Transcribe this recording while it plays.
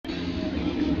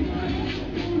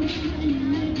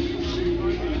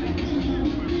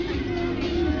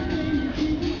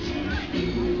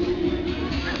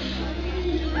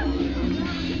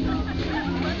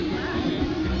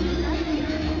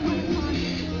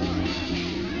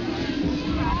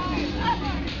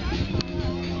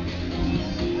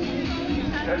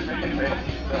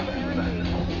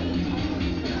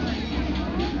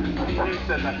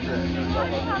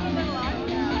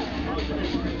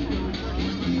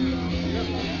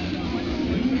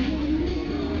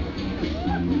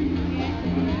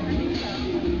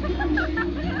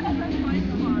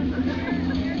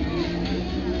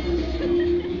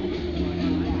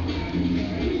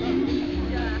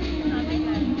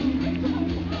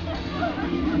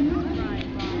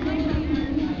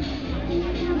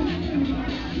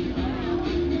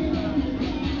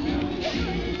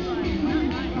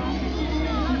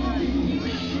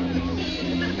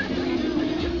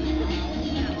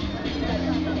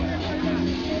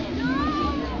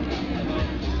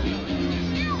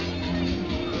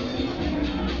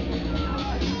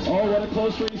Oh, what a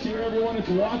close race here, everyone. It's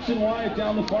Watts and Wyatt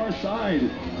down the far side.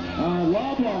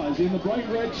 Loblaws in the bright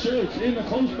red shirts in the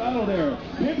close battle there.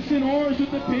 Pimps and Oars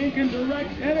with the pink and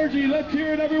Direct Energy. Let's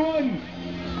hear it, everyone.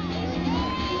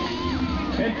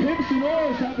 And Pimps and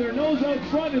Oars have their nose out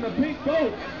front in a pink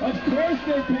boat. Of course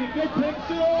they're pink. They're Pimps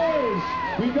and Oars.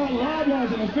 We've got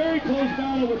Loblaws in a very close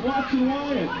battle with Watts and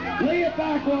Wyatt. Lay it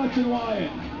back, Watts and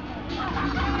Wyatt.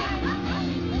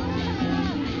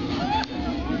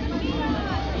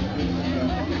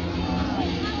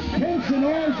 Pimps and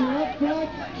Oars are up front.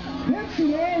 Pimps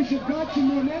and Oars have got some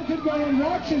momentum going.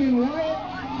 Watson and Wyatt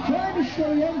trying to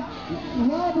stay in.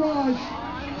 Loblaws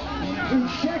in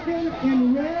second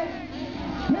in red.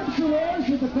 Pimps and Oars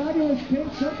with the fabulous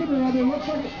pink something or other. Looks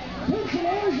like Pimps and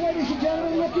Oars, ladies and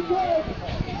gentlemen, looking good.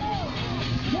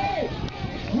 Okay,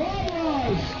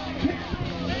 Loblaws.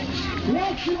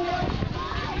 Watson and Wyatt.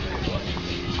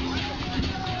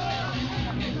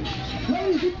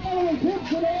 Ladies and gentlemen,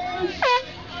 Pimps and Oars.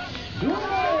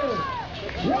 Winner!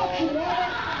 Watson and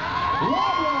Wyatt.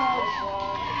 Loblaws.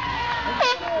 And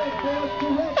third for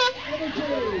Direct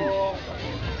Energy.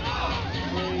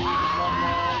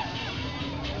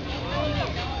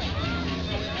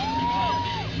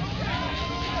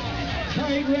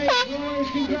 Tight race, boys.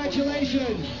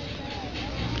 Congratulations.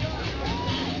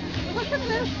 Look at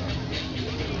this.